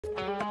Hey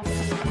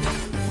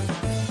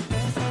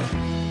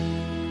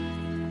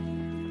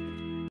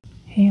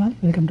all,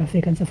 welcome to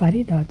African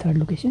Safari, the third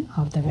location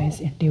of the Vace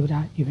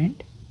Entura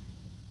event.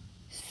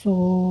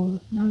 So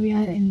now we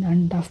are in the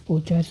hunt of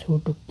poachers who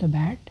took the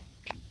bat,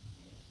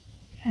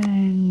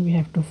 and we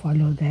have to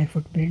follow their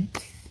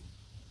footprints.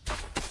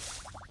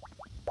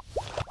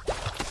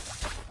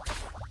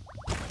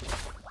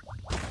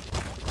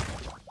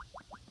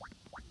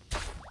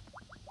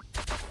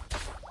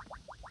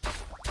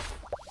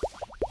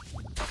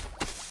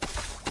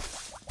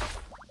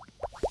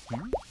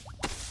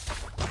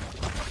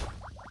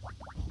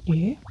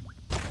 Okay,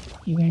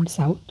 he went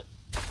south.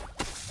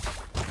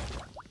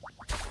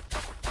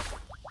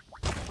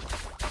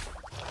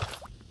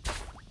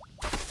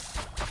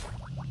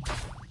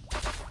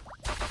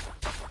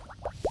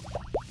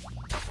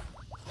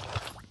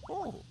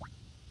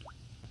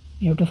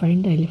 You have to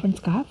find the elephant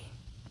scarf.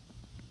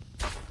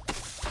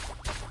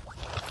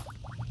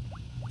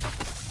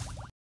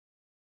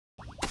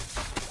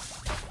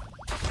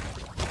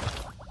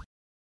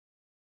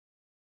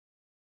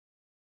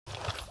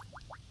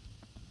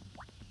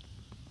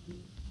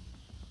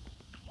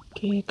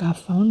 Okay,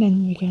 calf found,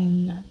 and we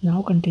can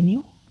now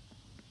continue.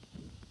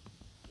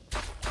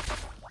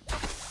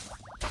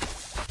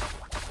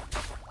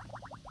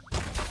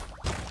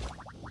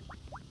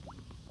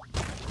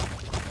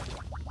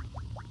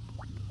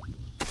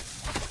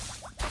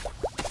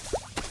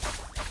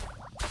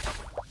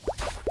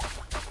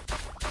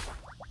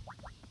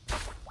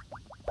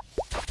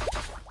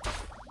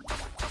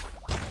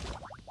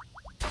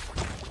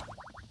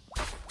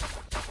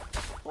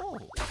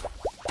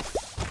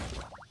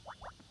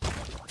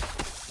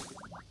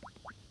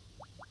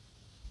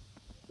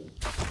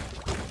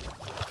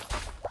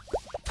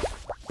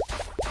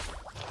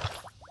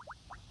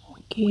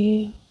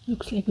 Okay,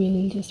 looks like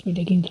we'll just be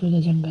digging through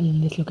the jungle in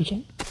this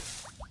location.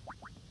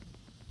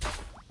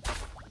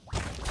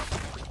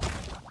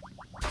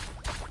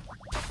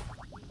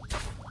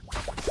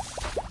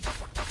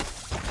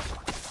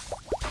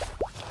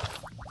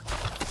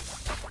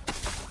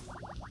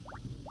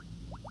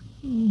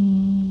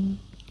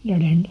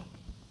 Dead end.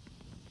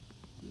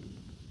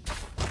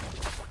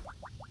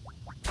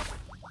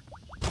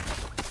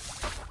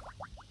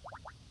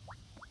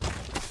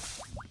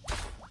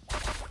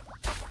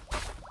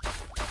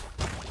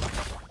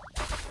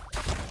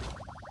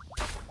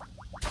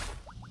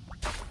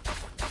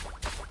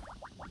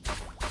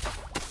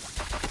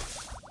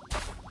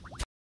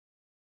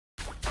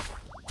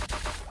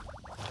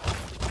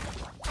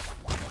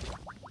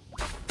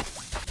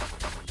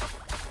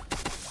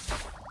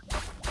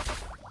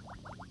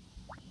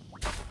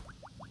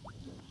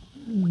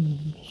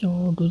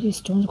 So do these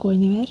stones go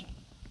anywhere?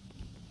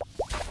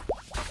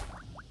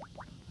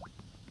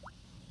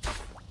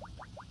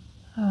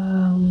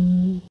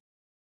 Um,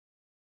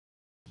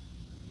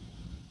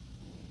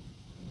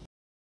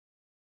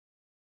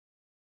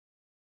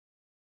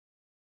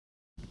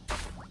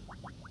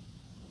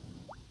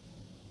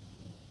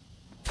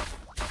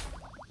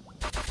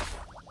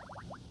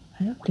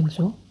 I don't think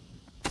so.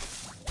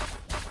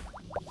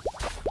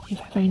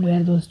 If I find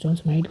where those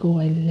stones might go,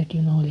 I'll let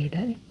you know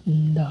later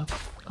in the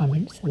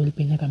comments. I will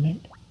pin a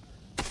comment.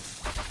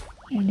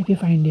 And if you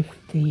find if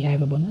they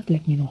have a bonus,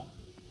 let me know.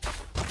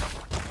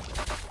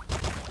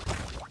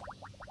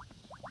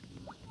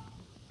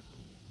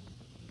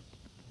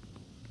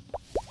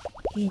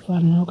 Okay, for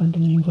now,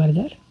 continuing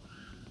further.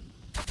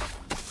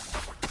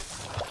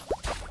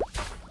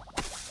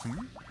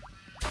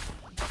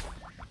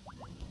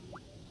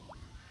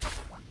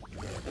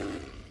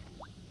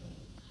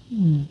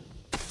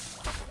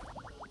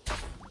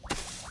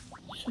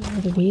 So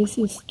the base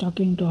is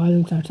talking to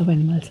all sorts of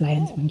animals,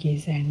 lions,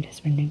 monkeys, and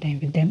spending time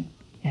with them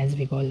as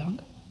we go along.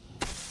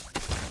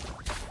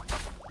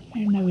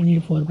 And now we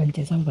need 4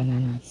 bunches of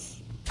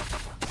bananas.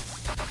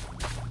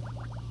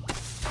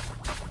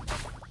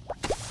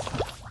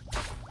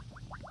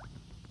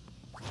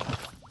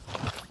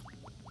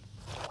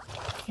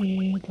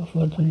 Okay, the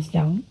 4th one is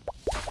down.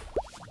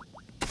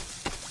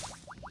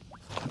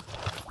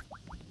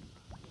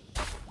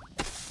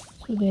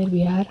 So there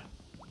we are.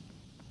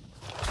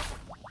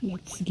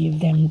 Let's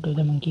give them to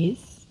the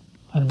monkeys,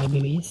 or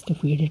maybe waste to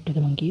feed it to the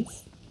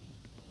monkeys.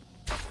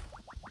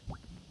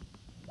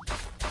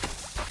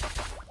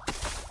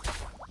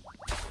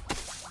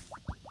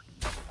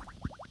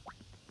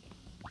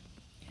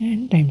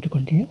 And time to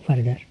continue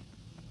further.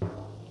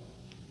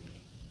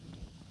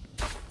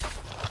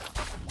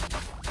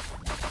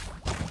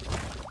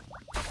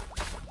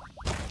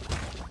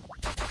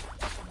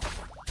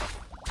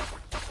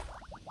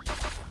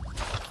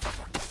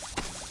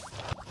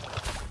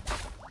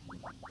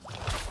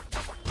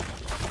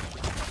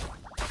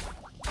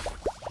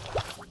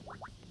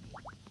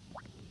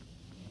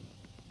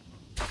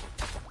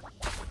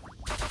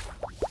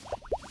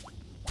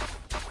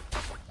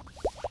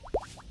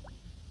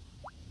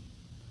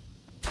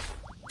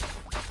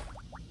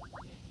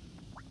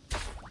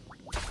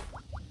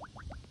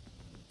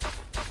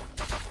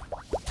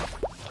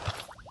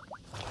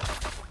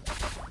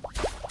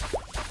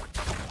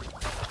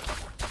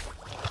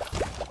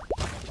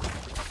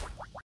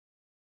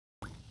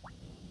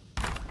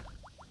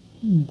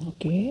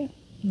 Okay,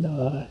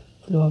 the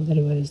flow of the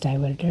river is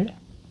diverted.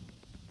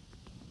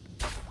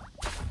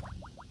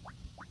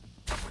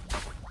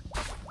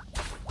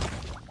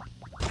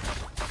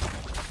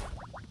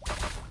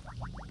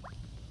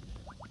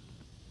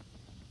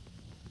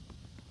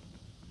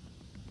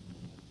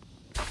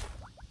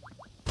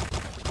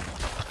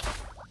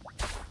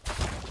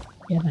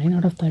 We are 9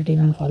 out of 13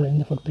 on following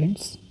the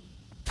footprints.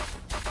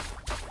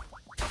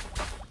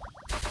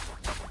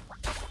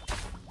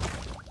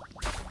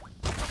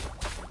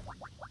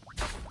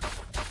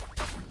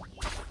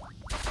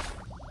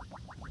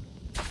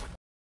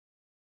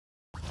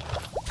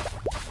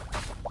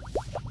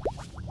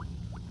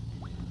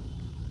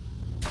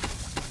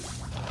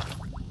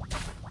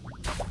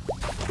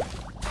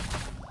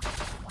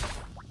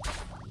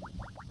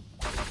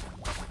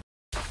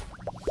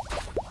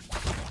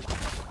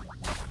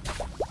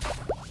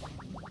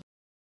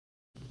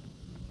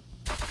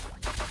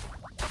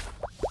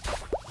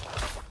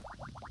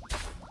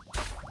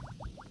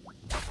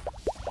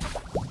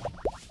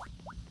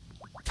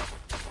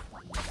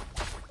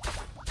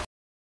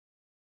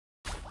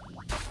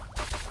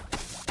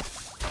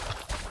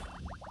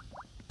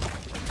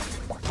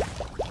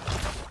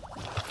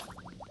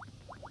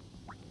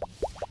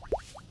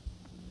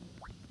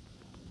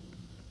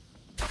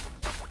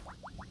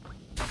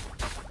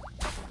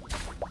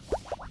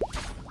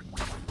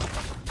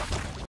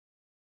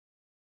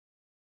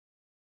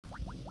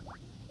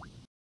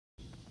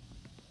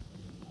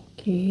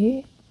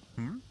 Okay.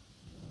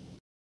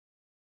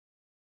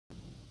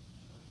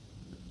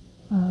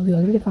 We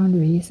already found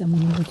ways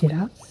among the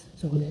giraffes,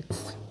 so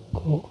let's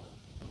go.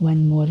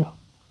 One more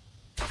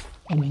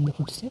following the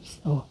footsteps.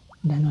 Oh,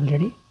 done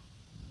already.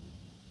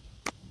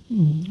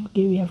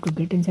 Okay, we have to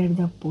get inside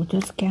the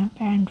poacher's camp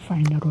and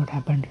find out what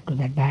happened to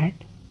that bat.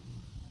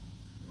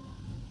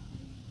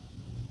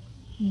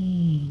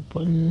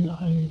 Pull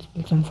oil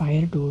spills on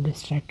fire to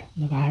distract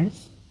the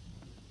guards.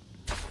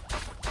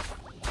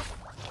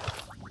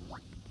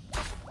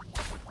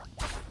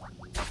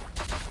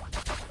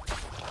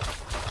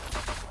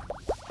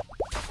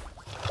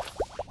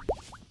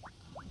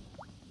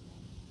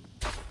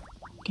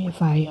 Okay,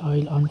 fire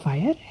oil on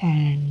fire,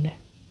 and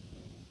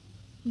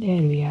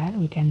there we are.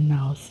 We can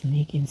now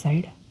sneak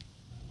inside.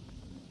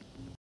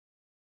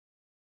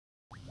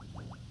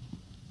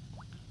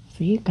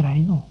 Fake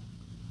rhino.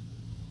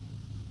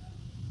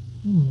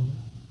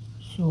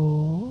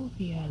 So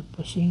we are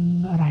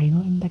pushing a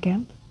rhino in the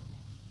camp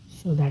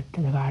so that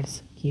the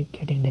guards keep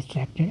getting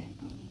distracted.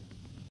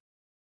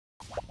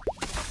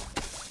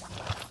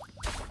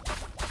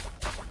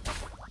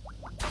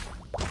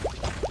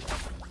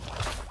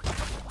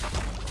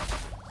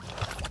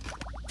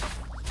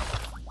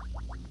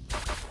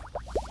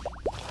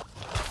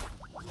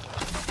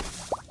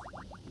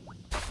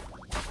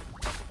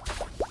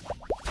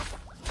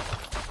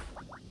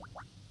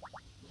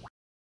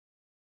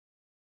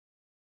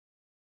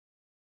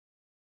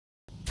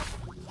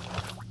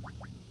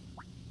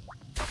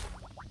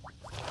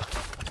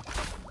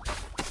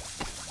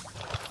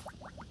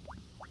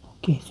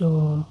 Okay,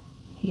 so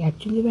he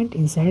actually went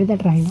inside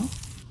that rhino.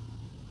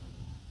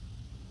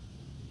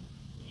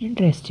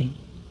 Interesting.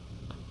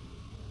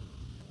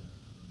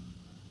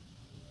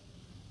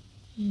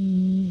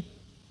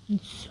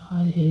 It's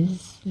all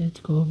his.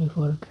 Let's go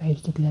before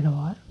tribes declare a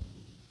war.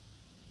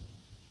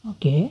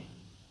 Okay.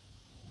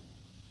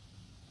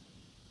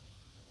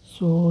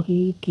 So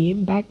he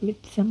came back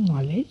with some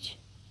knowledge.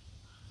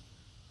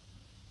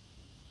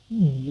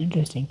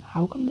 Interesting.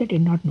 How come they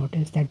did not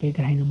notice that big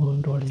rhino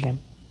moving towards them?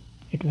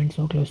 It went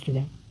so close to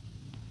them.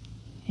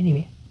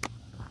 Anyway,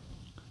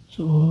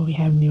 so we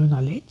have new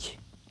knowledge.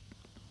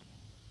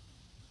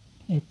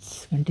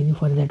 Let's continue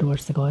further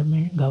towards the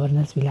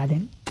governor's villa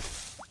then.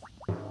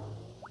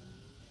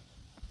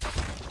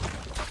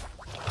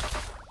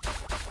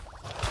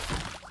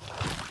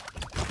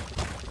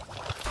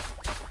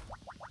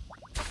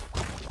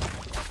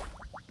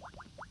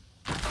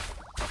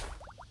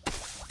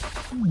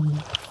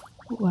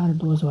 Who are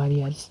those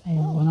warriors?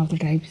 One of the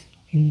tribes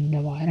in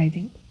the war, I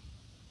think.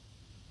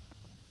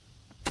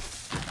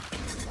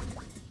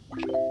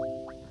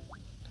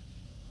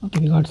 Okay,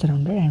 we got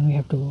surrounded and we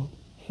have to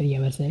free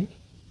ourselves.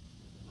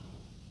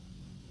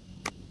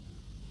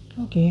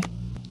 Okay,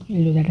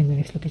 we'll do that in the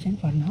next location.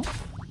 For now,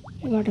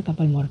 we got a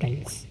couple more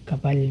tiles.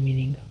 Couple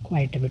meaning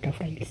quite a bit of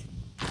tiles.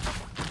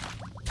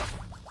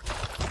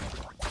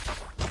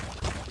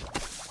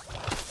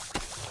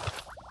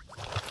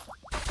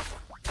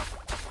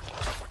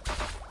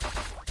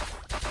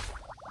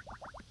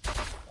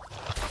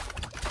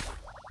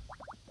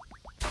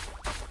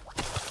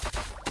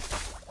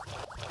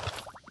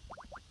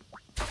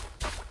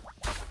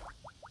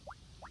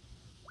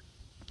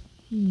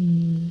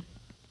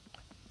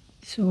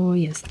 So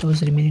yes,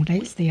 those remaining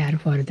tiles, they are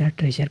for the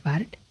treasure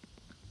part.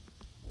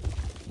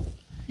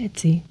 Let's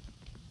see.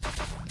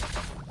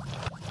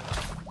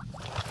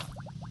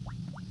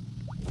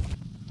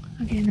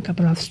 Again, a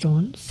couple of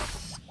stones,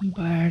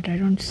 but I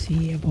don't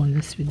see a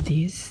bonus with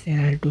these.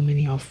 There are too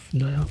many of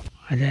the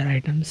other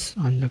items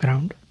on the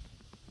ground.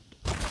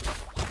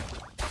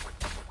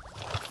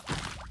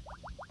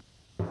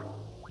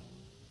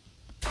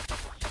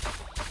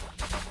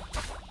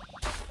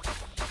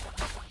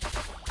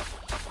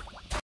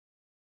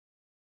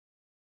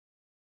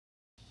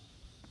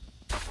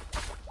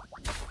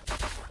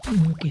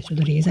 Okay, so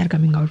the rays are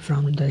coming out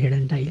from the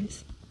hidden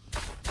tiles.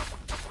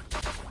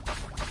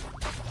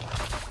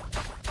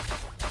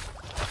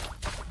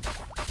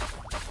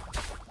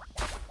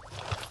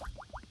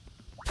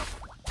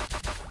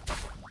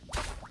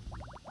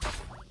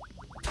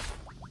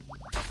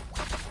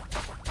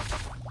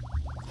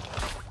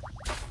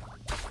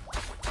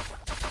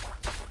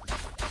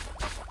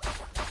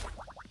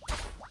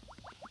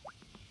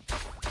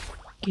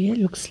 Okay,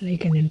 looks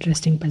like an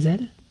interesting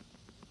puzzle.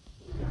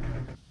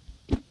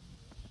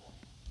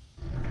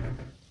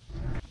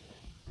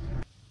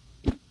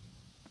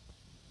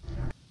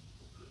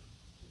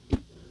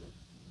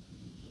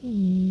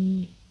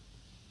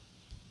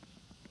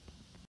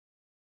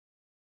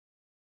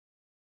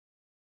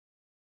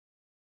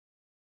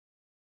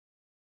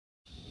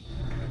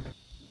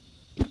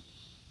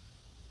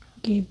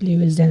 Okay,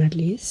 blue is done at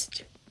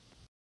least.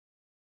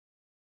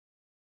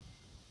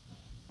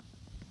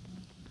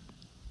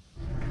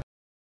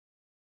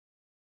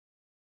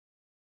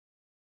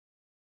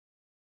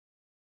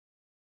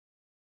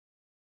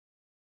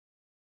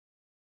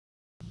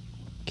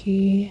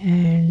 Okay,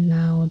 and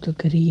now the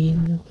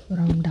green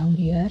from down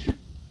here.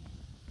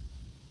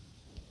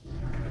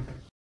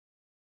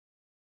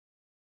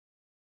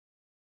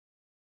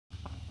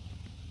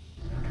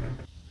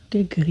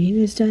 Okay, green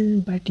is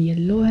done, but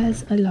yellow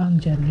has a long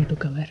journey to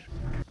cover.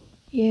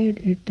 Yeah,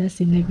 it does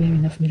seem like we have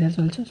enough mirrors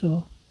also,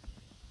 so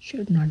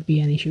should not be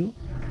an issue.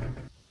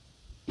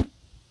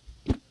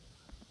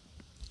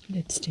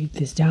 Let's take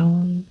this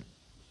down.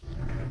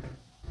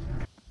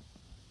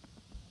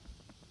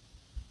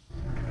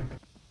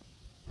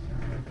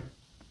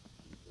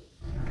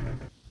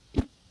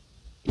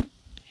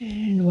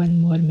 And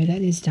one more mirror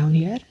is down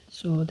here,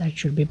 so that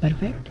should be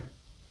perfect.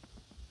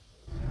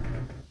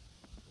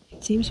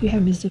 It seems we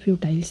have missed a few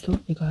tiles though,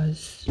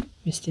 because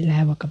we still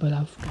have a couple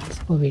of tiles.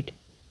 Oh wait,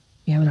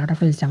 we have a lot of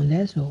tiles down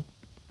there, so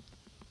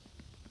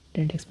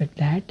didn't expect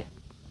that.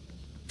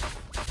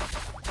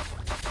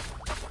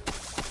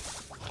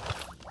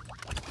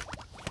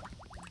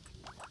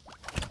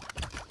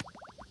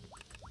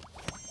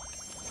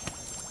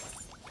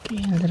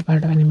 Okay, another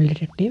part of Animal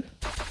Detective.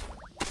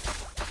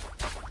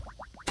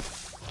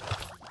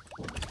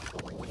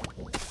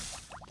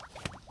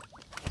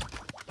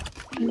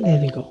 And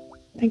there we go.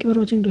 Thank you for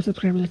watching. Do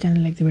subscribe to the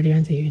channel, like the video,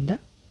 and see you in the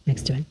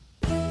next one.